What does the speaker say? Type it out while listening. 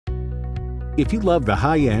If you love the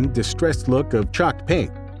high-end, distressed look of chalked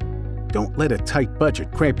paint, don't let a tight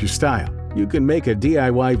budget cramp your style. You can make a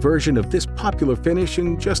DIY version of this popular finish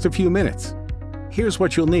in just a few minutes. Here's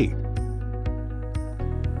what you'll need.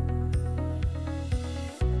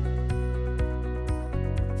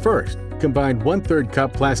 First, combine 1/3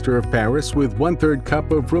 cup plaster of Paris with 1/3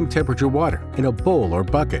 cup of room temperature water in a bowl or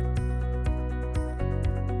bucket.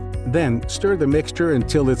 Then stir the mixture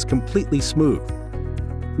until it's completely smooth.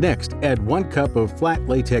 Next, add 1 cup of flat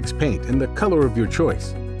latex paint in the color of your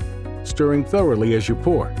choice, stirring thoroughly as you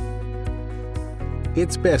pour.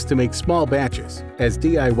 It's best to make small batches, as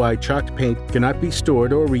DIY chalked paint cannot be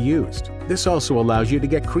stored or reused. This also allows you to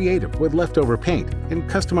get creative with leftover paint and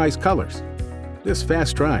customize colors. This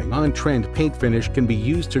fast-drying, on-trend paint finish can be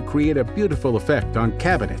used to create a beautiful effect on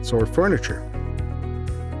cabinets or furniture.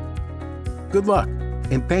 Good luck,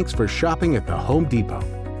 and thanks for shopping at the Home Depot.